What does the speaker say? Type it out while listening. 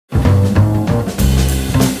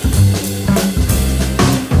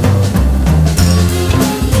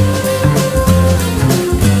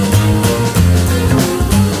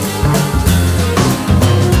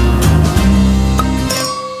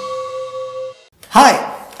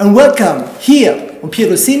Hi, and welcome here on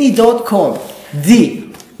pierosini.com, the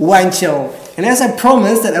wine show. And as I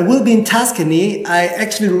promised that I will be in Tuscany, I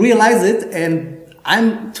actually realized it, and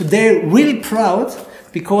I'm today really proud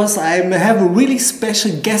because I have a really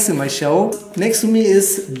special guest in my show. Next to me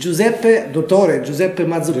is Giuseppe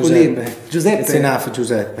Mazzocolin. Giuseppe. It's enough,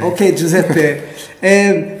 Giuseppe. Okay, Giuseppe.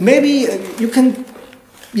 Maybe you can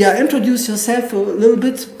introduce yourself a little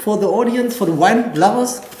bit for the audience, for the wine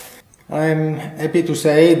lovers. I'm happy to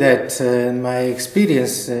say that my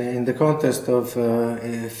experience in the context of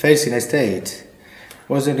Fèlsina estate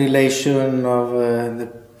was in relation of the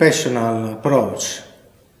passional approach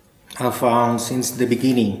I found since the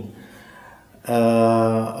beginning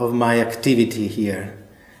of my activity here.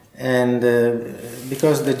 And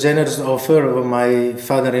because the generous offer of my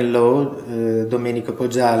father-in-law, Domenico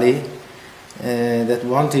Poggiali, that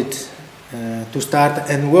wanted to start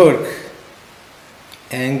and work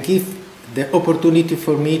and give the opportunity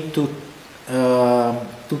for me to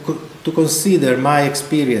consider my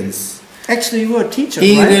experience. Actually, you were a teacher,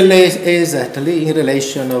 right? Exactly, in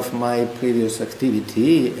relation of my previous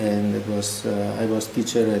activity, and I was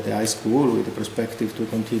teacher at the high school with the perspective to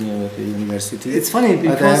continue at the university. It's funny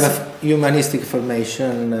because but I have a humanistic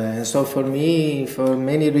formation, and so for me, for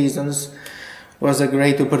many reasons, was a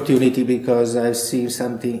great opportunity because I've seen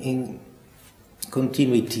something in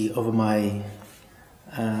continuity of my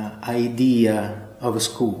idea of a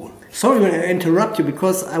school. Sorry when I interrupt you,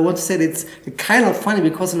 because I want to say that it's kind of funny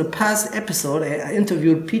because in the past episode I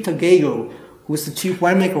interviewed Peter Gago, who is the chief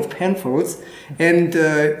winemaker of Penfolds, and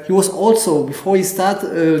he was also, before he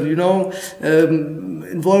started,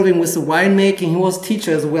 involving with the winemaking, he was a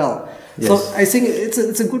teacher as well. Yes. So I think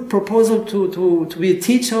it's a good proposal to be a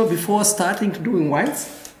teacher before starting to doing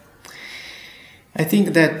wines. I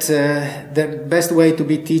think that the best way to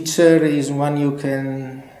be teacher is one you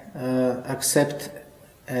can accept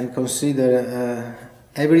and consider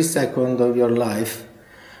every second of your life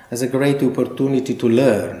as a great opportunity to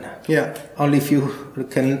learn. Yeah. Only if you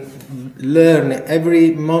can learn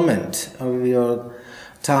every moment of your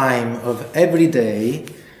time, of every day,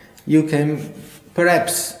 you can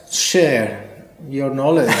perhaps share your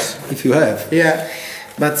knowledge if you have. Yeah.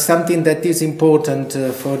 But something that is important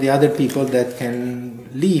for the other people that can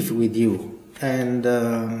live with you. And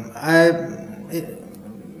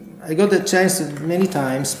I got a chance many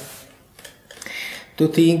times to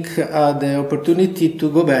think the opportunity to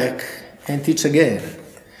go back and teach again.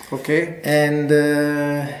 Okay. And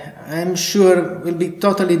I'm sure it will be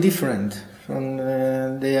totally different from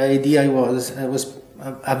the idea I was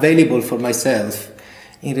available for myself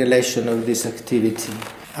in relation of this activity.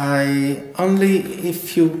 Only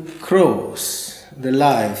if you cross the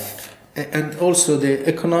life and also the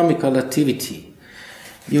economical activity,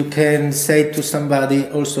 you can say to somebody,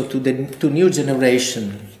 also to new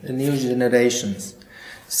generations,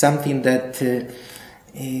 something that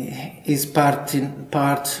is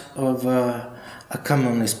part of a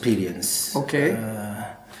common experience. Okay.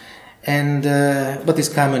 And what is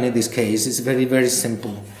common in this case is very, very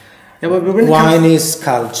simple. Yeah, but wine is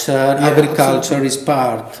culture, agriculture is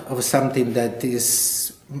part of something that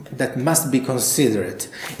must be considered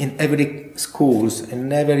in every schools,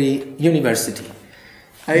 in every university.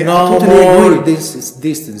 No more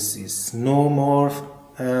distances, no more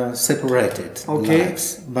separated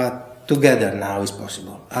lives, but together now is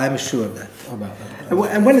possible. I'm sure that about that.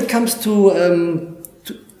 And when it comes to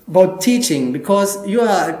about teaching, because you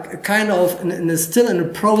are kind of still in the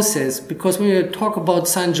process, because when you talk about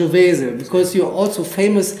Sangiovese, because you're also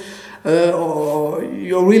famous, or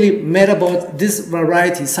you're really mad about this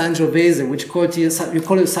variety, Sangiovese, which you call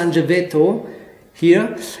it Sangiovese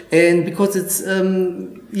here, and because it's,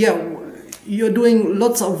 you're doing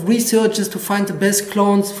lots of researches to find the best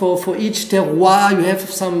clones for each terroir. You have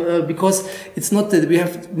some, because it's not that we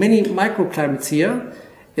have many microclimates here,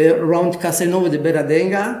 around Castelnuovo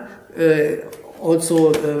Berardenga,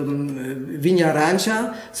 also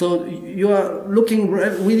vineyard. So you are looking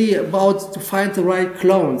really about to find the right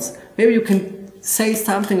clones. Maybe you can say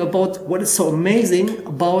something about what is so amazing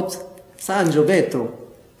about Sangiovese.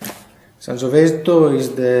 Sangiovese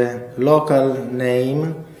is the local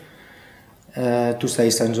name to say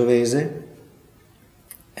Sangiovese,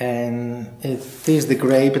 and it is the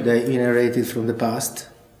grape that inherited from the past.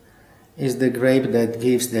 Is the grape that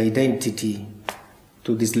gives the identity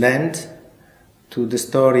to this land, to the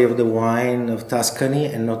story of the wine of Tuscany,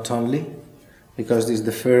 and not only, because this is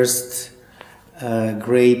the first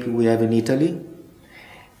grape we have in Italy.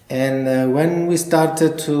 And when we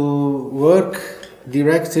started to work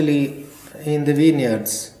directly in the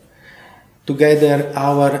vineyards to gather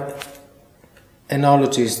our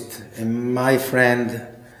enologist and my friend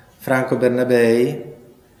Franco Bernabei,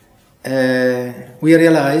 we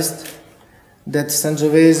realized that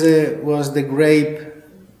Sangiovese was the grape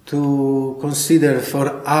to consider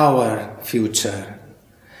for our future,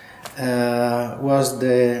 was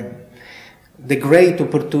the great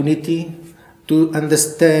opportunity to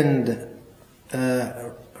understand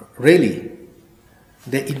really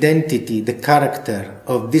the identity, the character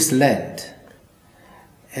of this land,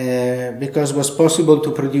 because it was possible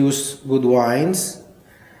to produce good wines.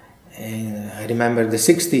 I remember the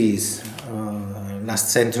 60s, last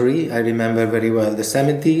century. I remember very well the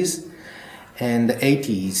 70s and the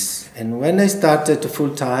 80s. And when I started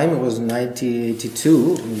full time, it was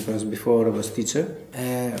 1982, because before I was teacher.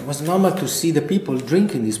 It was normal to see the people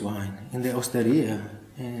drinking this wine in the osteria,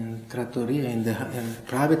 in trattoria, in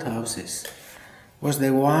private houses. It was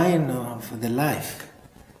the wine of the life,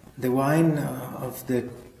 the wine of the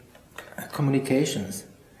communications,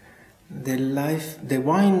 the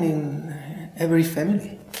wine in every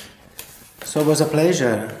family. So it was a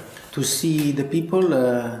pleasure to see the people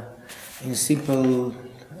in simple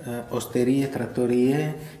osterie,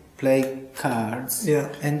 trattorie, play cards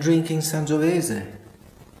and drinking Sangiovese,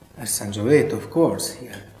 Sangiovese of course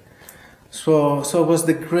here. So it was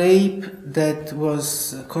the grape that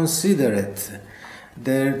was considered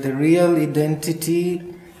the real identity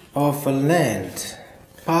of a land,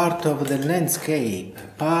 part of the landscape,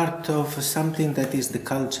 part of something that is the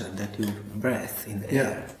culture that you breathe in the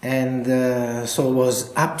air. And so it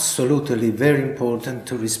was absolutely very important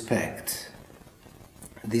to respect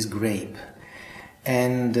this grape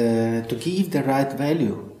and to give the right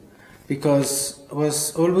value, because it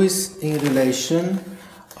was always in relation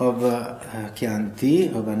of Chianti,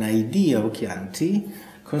 of an idea of Chianti,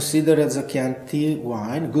 considered as a Chianti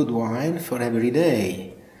wine, good wine for every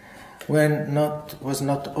day, when was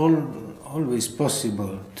not always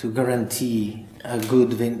possible to guarantee a good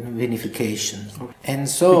vinification. And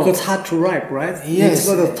so, because it's hard to ripe, right? Yes, it's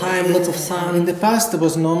a lot of time, lots of sun. In the past, it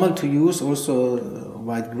was normal to use also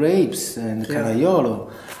white grapes and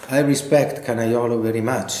Canaiolo. I respect Canaiolo very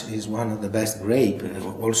much. It's one of the best grapes.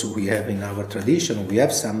 Also, we have in our tradition, we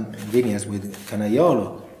have some vineyards with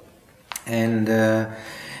Canaiolo. And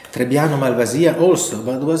Trebbiano Malvasia also,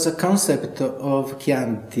 but it was a concept of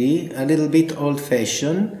Chianti, a little bit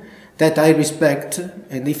old-fashioned, that I respect,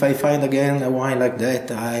 and if I find again a wine like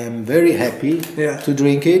that, I am very happy to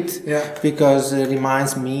drink it, because it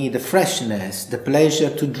reminds me the freshness, the pleasure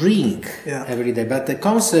to drink every day. But the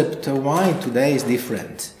concept of wine today is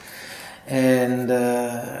different, and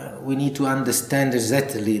we need to understand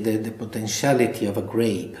exactly the potentiality of a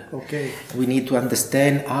grape. We need to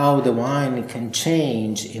understand how the wine can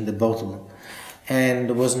change in the bottle, and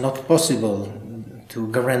it was not possible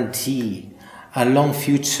to guarantee a long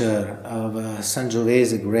future of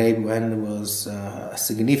Sangiovese grape when there was a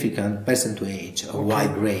significant percentage of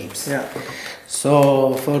white grapes.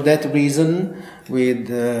 So for that reason, with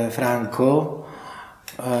Franco,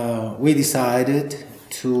 we decided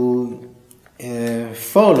to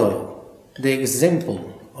follow the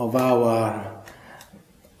example of our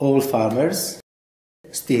old farmers,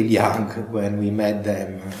 still young when we met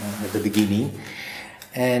them at the beginning,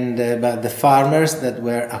 and but the farmers that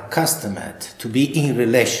were accustomed to be in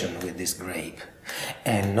relation with this grape,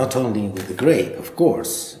 and not only with the grape, of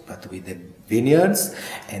course, but with the vineyards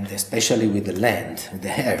and especially with the land, with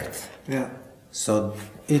the earth. So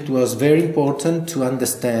it was very important to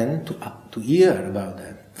understand, to hear about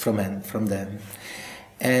them from them,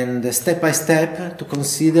 and step by step to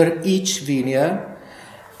consider each vineyard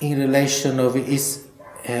in relation of its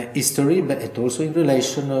history, but also in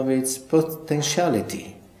relation of its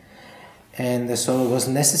potentiality. And so it was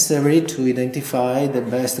necessary to identify the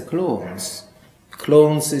best clones.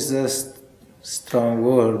 Clones is a strong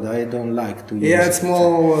word. I don't like to use it. Yeah, it's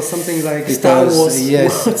more something like Star Wars.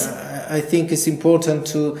 Yes, I think it's important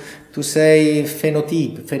to say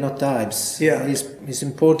phenotypes. It's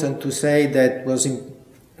important to say that was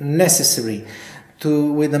necessary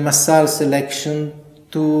with the massal selection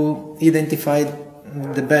to identify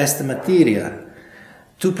the best material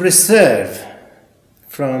to preserve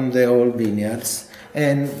from the old vineyards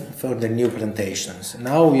and for the new plantations.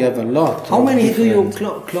 Now we have a lot. How many do you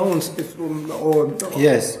clones?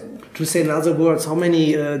 Yes. To say in other words, how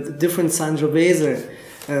many different Sangiovese,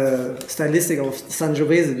 stylistic of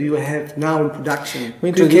Sangiovese do you have now in production? We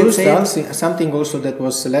introduced something also that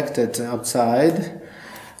was selected outside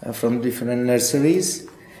from different nurseries.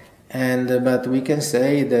 But we can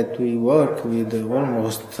say that we work with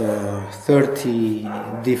almost 30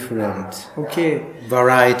 different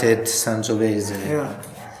varieties Sangiovese.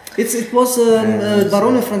 It was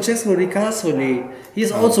Barone Francesco Ricasoli.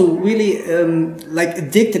 He's also really like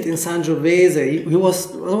addicted in Sangiovese. I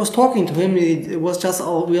was talking to him. It was just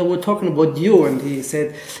we were talking about you, and he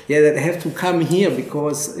said, "Yeah, that I have to come here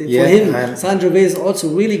because for him Sangiovese is also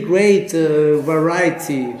really great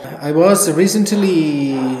variety." I was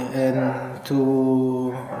recently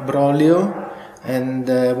to Broglio, and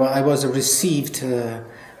I was received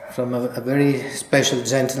from a very special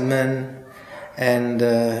gentleman and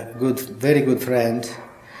very good friend,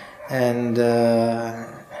 and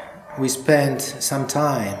we spent some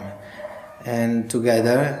time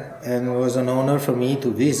together, and it was an honor for me to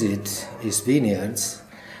visit his vineyards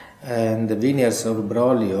and the vineyards of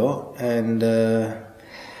Broglio, and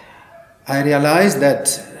I realized that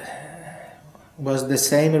it was the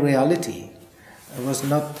same reality. It was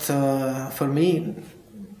not for me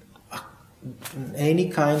any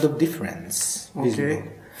kind of difference visible,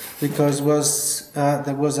 because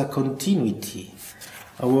there was a continuity,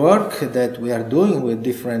 a work that we are doing with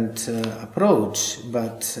different approach,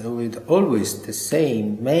 but with always the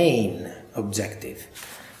same main objective,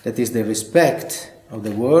 that is the respect of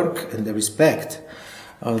the work and the respect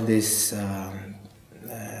of this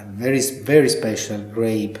very special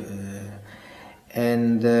grape,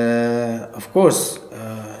 and of course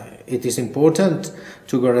it is important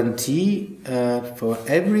to guarantee for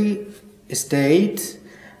every estate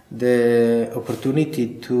the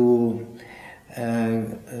opportunity to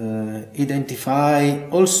identify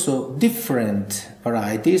also different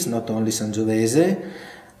varieties, not only Sangiovese,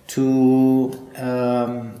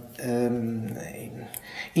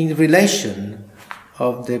 in relation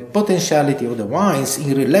of the potentiality of the wines,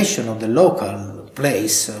 in relation of the local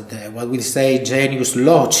place, what we say genius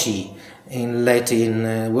loci in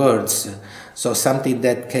Latin words, so something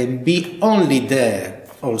that can be only there,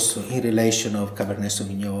 also in relation of Cabernet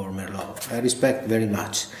Sauvignon or Merlot. I respect very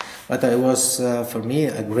much, but it was for me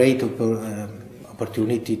a great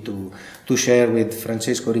opportunity to share with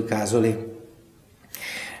Francesco Ricasoli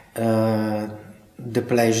the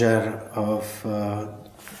pleasure of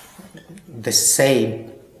the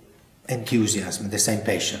same enthusiasm, the same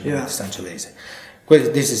passion with Sangiovese.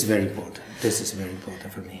 Well, this is very important. This is very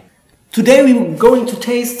important for me. Today we were going to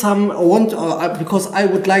taste some, because I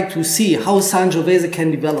would like to see how Sangiovese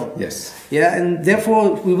can develop. Yes. Yeah, and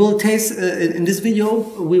therefore we will taste, in this video,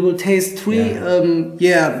 we will taste three,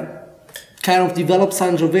 kind of developed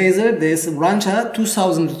Sangiovese. There's Rancia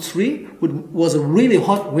 2003, which was a really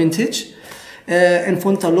hot vintage, and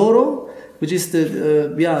Fontaloro, which is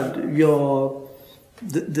the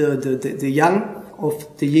young of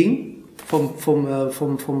the Ying. From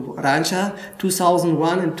Rancia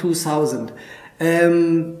 2001 and 2000.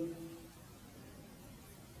 I'm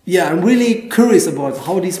really curious about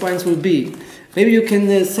how these wines will be. Maybe you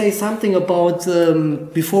can say something about,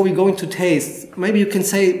 before we go into taste, maybe you can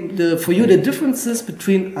say for you the differences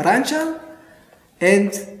between Rancia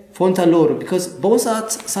and Fontaloro, because both are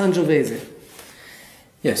Sangiovese.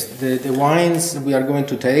 Yes, the wines we are going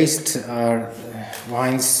to taste are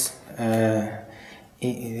wines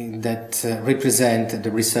that represent the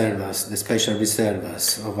reservas, the special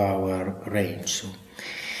reservas of our range.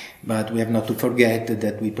 But we have not to forget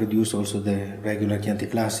that we produce also the regular Chianti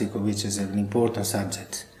Classico, which is an important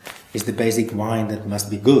subject. It's the basic wine that must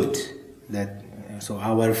be good. So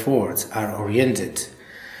our efforts are oriented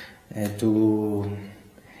to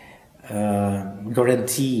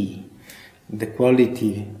guarantee the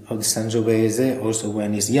quality of the Sangiovese also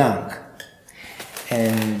when it's young.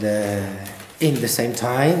 And in the same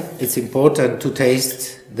time, it's important to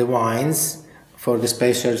taste the wines for the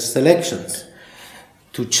special selections,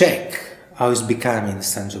 to check how it's becoming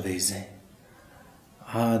Sangiovese,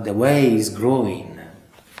 the way it's growing.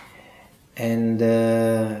 And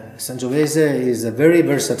Sangiovese is a very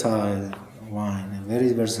versatile wine, a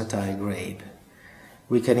very versatile grape.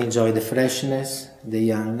 We can enjoy the freshness, the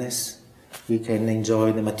youngness, we can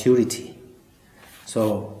enjoy the maturity.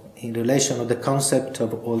 So, in relation of the concept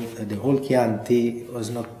of the old Chianti, it was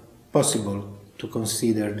not possible to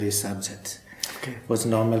consider this subject. It was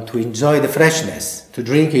normal to enjoy the freshness, to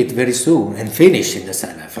drink it very soon and finish in the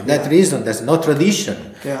cellar. For that reason, there's no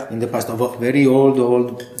tradition in the past of very old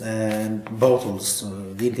bottles,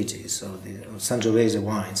 vintages of Sangiovese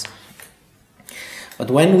wines.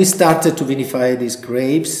 But when we started to vinify these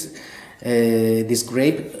grapes, this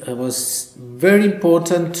grape was very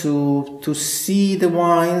important to see the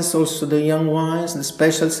wines, also the young wines, the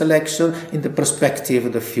special selection in the perspective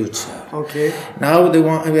of the future. Okay. Now we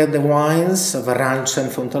have the wines of Rancia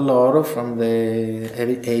and Fontaloro from the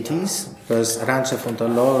 80s, because Rancia and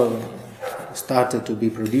Fontaloro started to be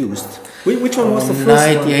produced. Which one was the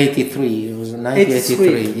first 1983. It was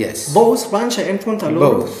 1983, yes. Both Francia and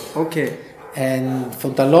Fontalloro? Both. Okay. And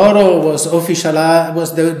Fontalloro was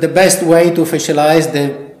the best way to officialize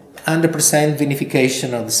the 100%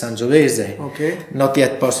 vinification of the Sangiovese. Okay. Not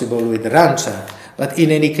yet possible with the Rancia, but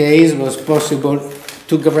in any case was possible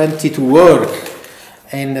to guarantee to work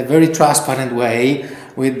in a very transparent way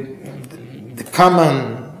with the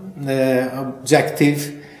common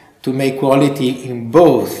objective to make quality in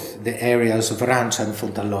both the areas of Rancia and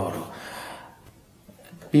Fontalloro.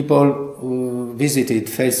 People who visited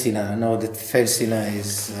Fèlsina know that Fèlsina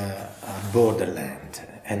is a borderland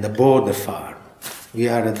and a border farm. We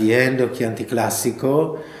are at the end of Chianti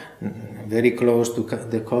Classico, very close to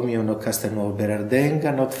the commune of Castelnuovo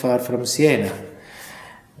Berardenga, not far from Siena.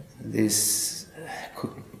 This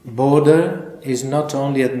border is not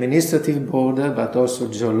only administrative border but also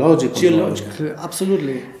geological border.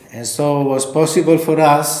 Absolutely. And so it was possible for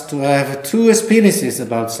us to have two experiences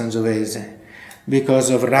about Sangiovese. Because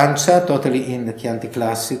of Rancia, totally in the Chianti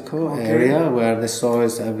Classico area, where the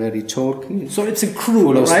soils are very chalky. So it's a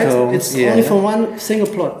crude, right? Stones, it's only for one single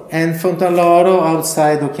plot. And Fontalloro,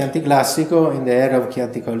 outside of Chianti Classico, in the area of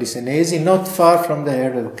Chianti Colli Senesi, not far from the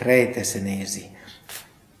area of Crete Senesi.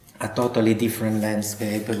 A totally different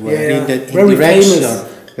landscape. Very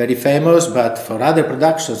famous. Very famous, but for other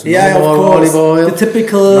productions, no more olive oil, the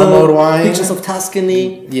typical no more wine. Pictures of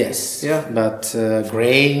Tuscany. Yes, but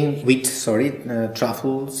wheat,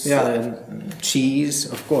 truffles, cheese,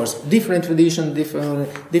 of course. Different tradition,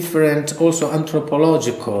 different also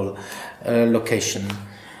anthropological location.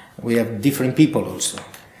 We have different people also.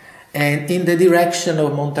 And in the direction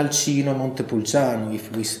of Montalcino, Montepulciano, if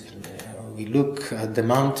we look at the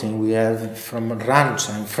mountain we have from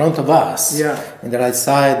Rancia in front of us. Yeah. On the right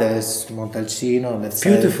side there's Montalcino, left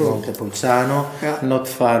side Montepulciano, not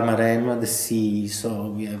far Maremma, the sea. So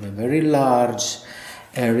we have a very large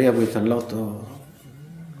area with a lot of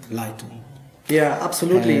lighting. Yeah,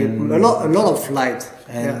 absolutely. And a lot of light.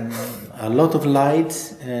 And a lot of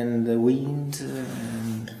light and the wind.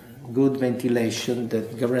 Good ventilation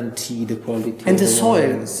that guarantee the quality and of the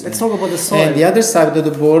soil. wines. Let's talk about the soil. And the other side of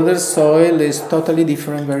the border soil is totally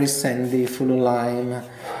different, very sandy, full of lime.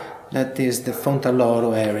 That is the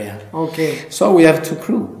Fontalloro area. Okay. So we have two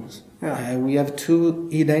crews. We have two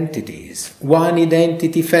identities. One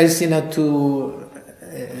identity, Fèlsina, to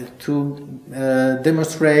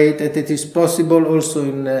demonstrate that it is possible also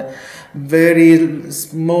in a very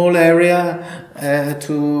small area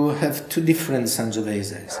to have two different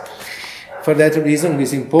Sangioveses. For that reason, it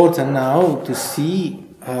is important now to see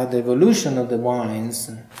the evolution of the wines,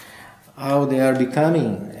 how they are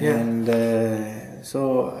becoming. Yeah. And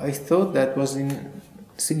so I thought that was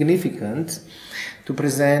significant to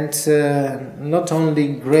present not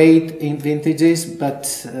only great vintages, but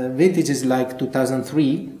vintages like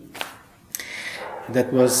 2003.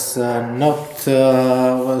 That was not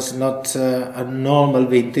a normal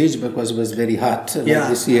vintage because it was very hot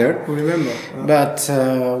this year. I remember. But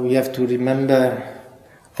we have to remember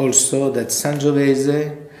also that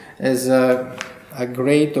Sangiovese has a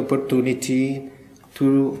great opportunity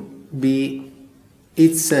to be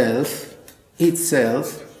itself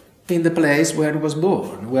in the place where it was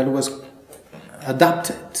born, where it was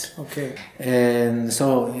adapted. Okay. And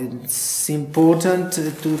so it's important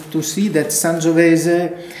to see that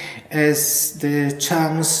Sangiovese has the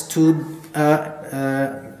chance to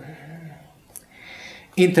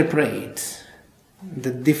interpret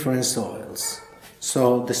the different soils.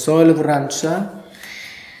 So the soil of Rancia,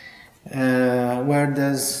 where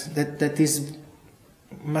that is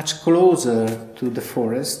much closer to the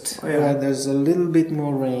forest, where there's a little bit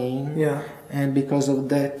more rain. Yeah. And because of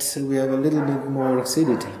that, we have a little bit more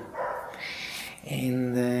acidity.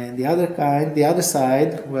 And the other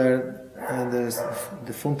side, where there's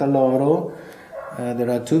the Fontalloro, there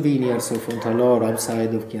are two vineyards of Fontalloro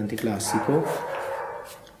outside of Chianti Classico,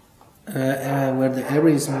 where the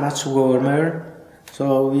area is much warmer,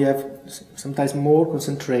 so we have sometimes more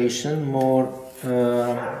concentration, more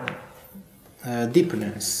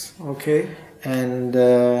deepness. Okay. And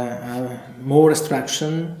more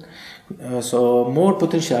extraction. So more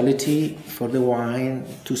potentiality for the wine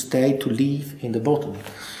to stay, to live in the bottle.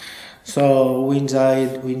 So we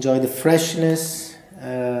enjoy the freshness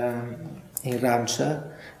in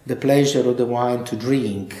Rancia, the pleasure of the wine to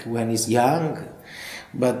drink when it's young,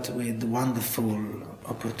 but with wonderful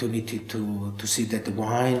opportunity to see that the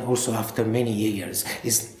wine also after many years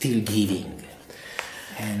is still giving.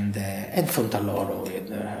 And Fontalloro,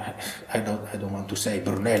 I don't want to say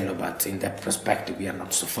Brunello, but in that perspective we are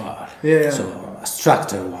not so far. Yeah. So a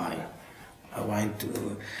structured wine, a wine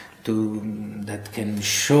that can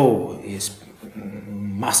show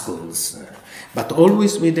muscles, but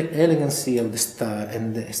always with the elegancy of the style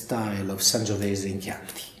and the style of Sangiovese in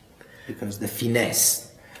Chianti, because the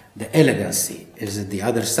finesse, the elegancy is the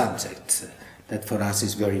other subject that for us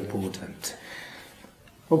is very important.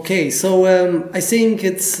 Okay, so I think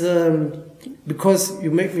it's because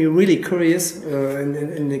you make me really curious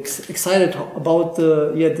and excited about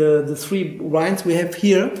the three wines we have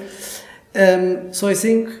here. So I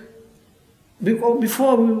think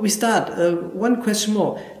before we start, one question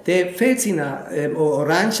more. The Fèlsina or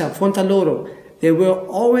Arancia, Fontalloro, they were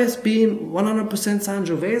always being 100%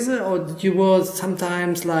 Sangiovese, or did you were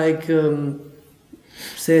sometimes like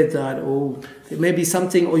said that, or maybe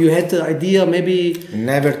something, or you had the idea maybe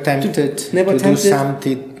never tempted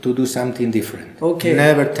to do something different. Okay,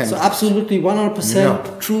 never tempted. So absolutely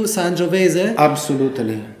 100% true Sangiovese.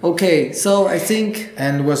 Absolutely. Okay, so I think,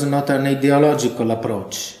 and was not an ideological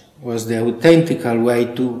approach. Was the authentical way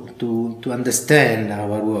to understand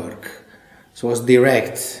our work. So it was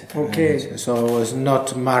direct. Okay. So it was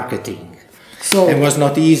not marketing. So it was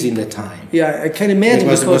not easy in the time. Yeah, I can imagine.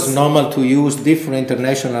 It was normal to use different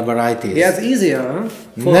international varieties. Yeah, it's easier. Huh?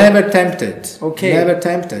 Never tempted. Okay. Never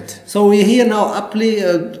tempted. So we're here now,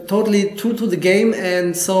 totally true to the game,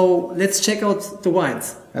 and so let's check out the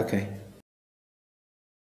wines. Okay.